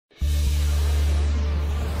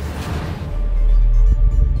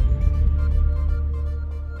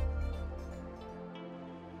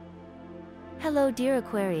Hello dear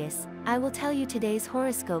Aquarius, I will tell you today's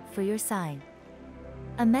horoscope for your sign.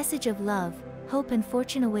 A message of love, hope and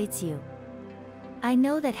fortune awaits you. I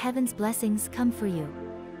know that heaven's blessings come for you.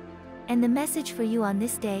 And the message for you on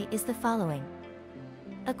this day is the following.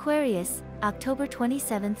 Aquarius, October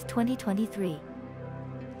 27, 2023.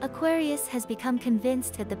 Aquarius has become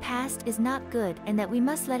convinced that the past is not good and that we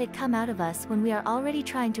must let it come out of us when we are already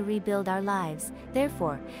trying to rebuild our lives.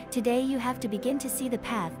 Therefore, today you have to begin to see the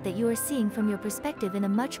path that you are seeing from your perspective in a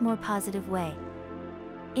much more positive way.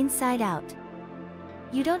 Inside out.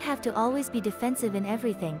 You don't have to always be defensive in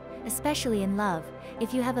everything, especially in love.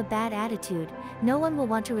 If you have a bad attitude, no one will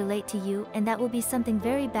want to relate to you, and that will be something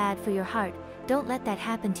very bad for your heart. Don't let that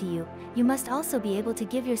happen to you. You must also be able to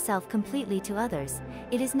give yourself completely to others.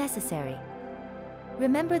 It is necessary.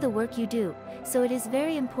 Remember the work you do, so it is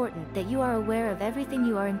very important that you are aware of everything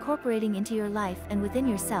you are incorporating into your life and within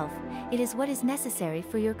yourself. It is what is necessary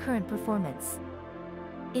for your current performance.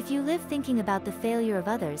 If you live thinking about the failure of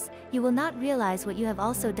others, you will not realize what you have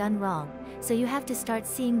also done wrong, so you have to start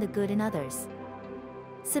seeing the good in others.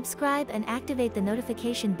 Subscribe and activate the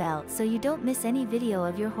notification bell so you don't miss any video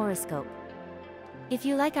of your horoscope. If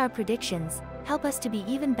you like our predictions, help us to be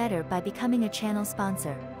even better by becoming a channel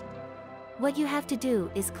sponsor. What you have to do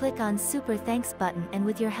is click on Super Thanks button, and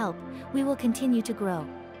with your help, we will continue to grow.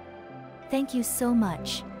 Thank you so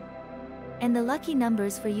much. And the lucky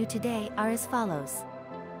numbers for you today are as follows: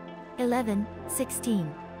 11, 16,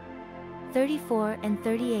 34 and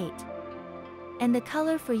 38. And the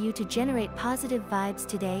color for you to generate positive vibes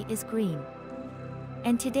today is green.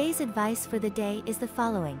 And today's advice for the day is the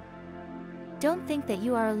following. Don't think that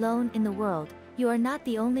you are alone in the world. You are not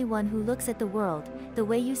the only one who looks at the world the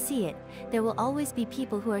way you see it. There will always be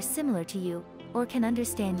people who are similar to you, or can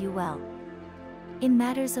understand you well. In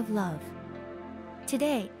matters of love.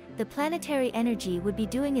 Today, the planetary energy would be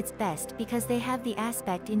doing its best because they have the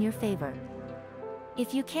aspect in your favor.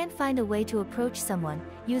 If you can't find a way to approach someone,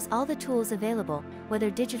 use all the tools available,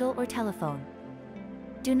 whether digital or telephone.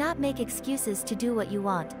 Do not make excuses to do what you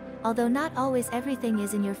want. Although not always everything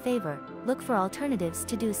is in your favor, look for alternatives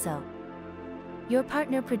to do so. Your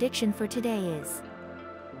partner prediction for today is: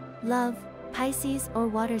 love, Pisces or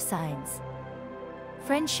water signs.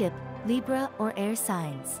 Friendship, Libra or air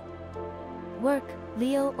signs. Work,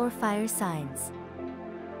 Leo or fire signs.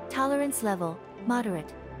 Tolerance level,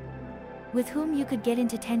 moderate. With whom you could get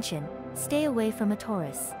into tension, stay away from a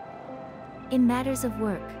Taurus. In matters of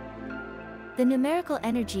work, the numerical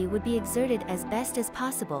energy would be exerted as best as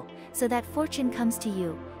possible, so that fortune comes to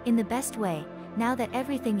you, in the best way. Now that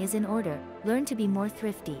everything is in order, learn to be more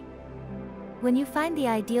thrifty. When you find the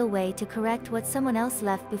ideal way to correct what someone else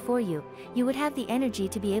left before you, you would have the energy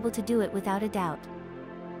to be able to do it without a doubt.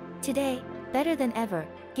 Today, better than ever,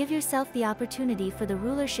 give yourself the opportunity for the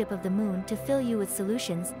rulership of the moon to fill you with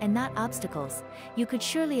solutions and not obstacles. You could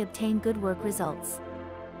surely obtain good work results.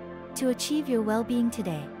 To achieve your well-being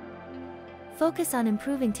today, focus on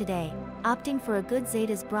improving today, opting for a good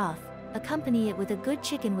Zeta's broth. Accompany it with a good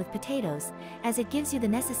chicken with potatoes, as it gives you the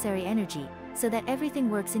necessary energy, so that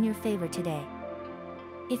everything works in your favor today.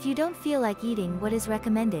 If you don't feel like eating what is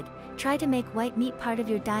recommended, try to make white meat part of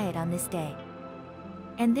your diet on this day.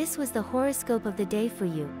 And this was the horoscope of the day for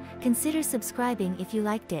you. Consider subscribing if you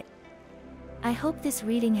liked it. I hope this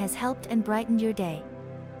reading has helped and brightened your day.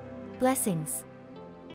 Blessings.